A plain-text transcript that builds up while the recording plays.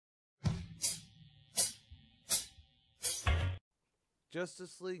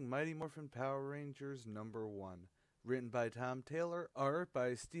Justice League Mighty Morphin Power Rangers #1. Written by Tom Taylor, art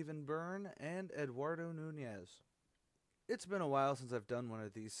by Stephen Byrne and Eduardo Nunez. It's been a while since I've done one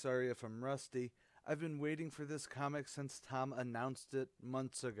of these, sorry if I'm rusty. I've been waiting for this comic since Tom announced it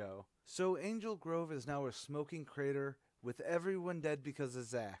months ago. So Angel Grove is now a smoking crater with everyone dead because of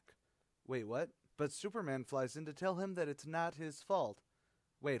Zack. Wait, what? But Superman flies in to tell him that it's not his fault.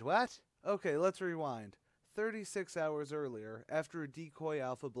 Wait, what? Okay, let's rewind. 36 hours earlier, after a decoy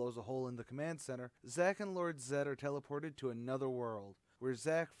alpha blows a hole in the command center, Zack and Lord Zedd are teleported to another world, where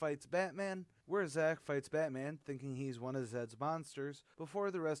Zack fights Batman, thinking he's one of Zedd's monsters,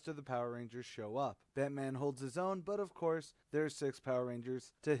 before the rest of the Power Rangers show up. Batman holds his own, but of course, there's 6 Power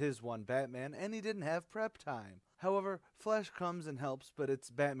Rangers to his 1 Batman, and he didn't have prep time. However, Flash comes and helps, but it's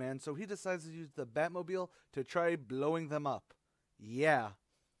Batman, so he decides to use the Batmobile to try blowing them up. Yeah.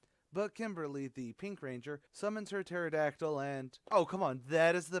 But Kimberly, the Pink Ranger, summons her pterodactyl and... Oh, come on,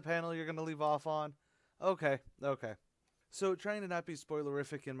 that is the panel you're going to leave off on? Okay. So trying to not be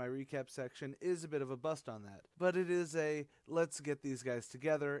spoilerific in my recap section is a bit of a bust on that. But it is a, let's get these guys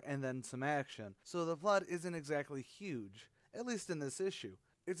together and then some action. So the plot isn't exactly huge, at least in this issue.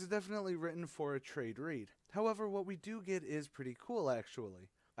 It's definitely written for a trade read. However, what we do get is pretty cool, actually.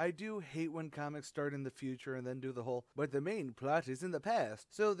 I do hate when comics start in the future and then do the whole, but the main plot is in the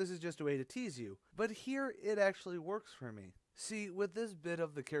past, so this is just a way to tease you. But here, it actually works for me. See, with this bit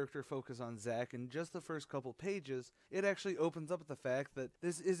of the character focus on Zack in just the first couple pages, it actually opens up the fact that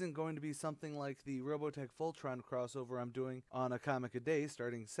this isn't going to be something like the Robotech Voltron crossover I'm doing on A Comic a Day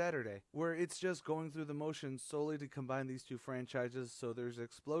starting Saturday, where it's just going through the motions solely to combine these two franchises so there's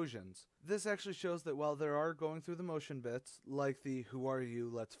explosions. This actually shows that while there are going through the motion bits, like the "Who are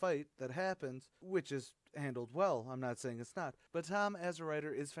you, let's fight" that happens, which is handled well, I'm not saying it's not, but Tom as a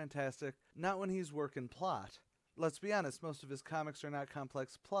writer is fantastic, not when he's working plot. Let's be honest, most of his comics are not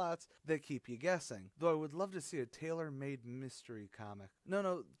complex plots that keep you guessing, though I would love to see a tailor-made mystery comic.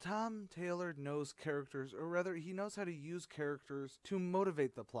 No, Tom Taylor knows characters, or rather, he knows how to use characters to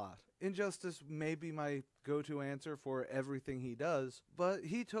motivate the plot. Injustice may be my go-to answer for everything he does, but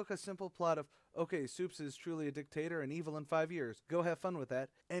he took a simple plot of, okay, Soups is truly a dictator and evil in 5 years, go have fun with that,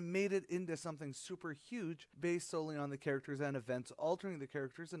 and made it into something super huge based solely on the characters and events, altering the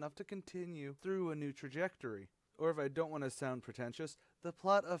characters enough to continue through a new trajectory. Or if I don't want to sound pretentious, the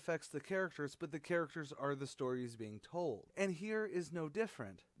plot affects the characters, but the characters are the stories being told. And here is no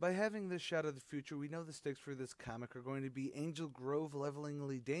different. By having this shot of the future, we know the stakes for this comic are going to be Angel Grove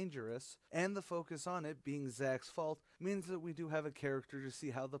levelingly dangerous, and the focus on it being Zack's fault means that we do have a character to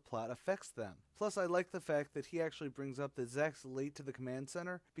see how the plot affects them. Plus, I like the fact that he actually brings up that Zack's late to the command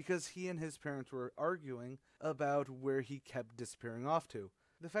center because he and his parents were arguing about where he kept disappearing off to.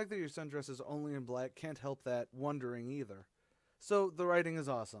 The fact that your son dresses only in black can't help that wondering either. So the writing is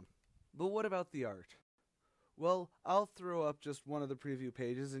awesome. But what about the art? Well, I'll throw up just one of the preview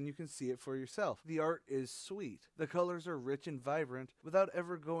pages and you can see it for yourself. The art is sweet. The colors are rich and vibrant without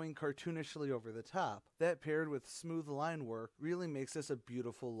ever going cartoonishly over the top. That paired with smooth line work really makes this a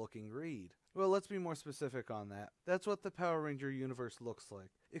beautiful looking read. Well, let's be more specific on that. That's what the Power Ranger universe looks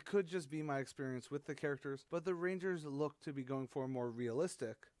like. It could just be my experience with the characters, but the Rangers look to be going for more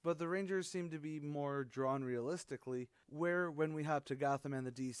realistic. But the Rangers seem to be more drawn realistically, where when we hop to Gotham and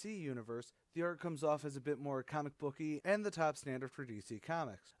the DC universe, the art comes off as a bit more comic booky and the top standard for DC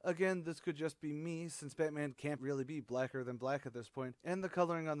Comics. Again, this could just be me, since Batman can't really be blacker than black at this point, and the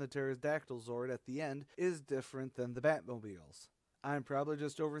coloring on the pterodactyl Zord at the end is different than the Batmobiles. I'm probably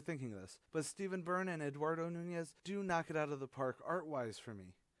just overthinking this, but Stephen Byrne and Eduardo Nunez do knock it out of the park art-wise for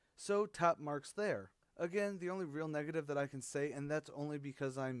me. So, top marks there. Again, the only real negative that I can say, and that's only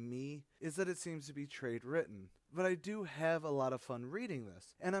because I'm me, is that it seems to be trade written. But I do have a lot of fun reading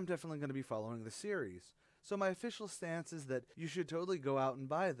this, and I'm definitely going to be following the series. So my official stance is that you should totally go out and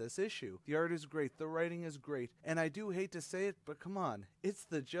buy this issue. The art is great, the writing is great, and I do hate to say it, but come on. It's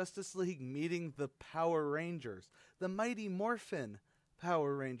the Justice League meeting the Power Rangers. The Mighty Morphin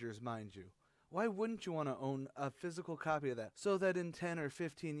Power Rangers, mind you. Why wouldn't you want to own a physical copy of that, so that in 10 or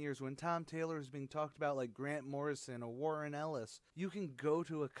 15 years when Tom Taylor is being talked about like Grant Morrison or Warren Ellis, you can go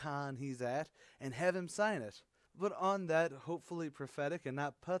to a con he's at and have him sign it. But on that hopefully prophetic and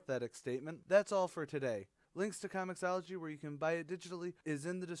not pathetic statement, that's all for today. Links to Comixology where you can buy it digitally is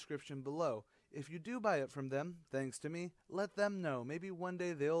in the description below. If you do buy it from them, thanks to me, let them know. Maybe one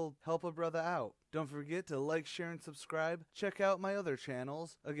day they'll help a brother out. Don't forget to like, share, and subscribe. Check out my other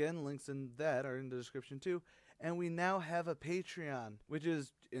channels. Again, links in that are in the description too. And we now have a Patreon, which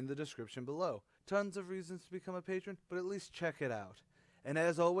is in the description below. Tons of reasons to become a patron, but at least check it out. And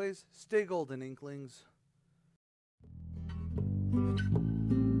as always, stay golden, Inklings. Bye.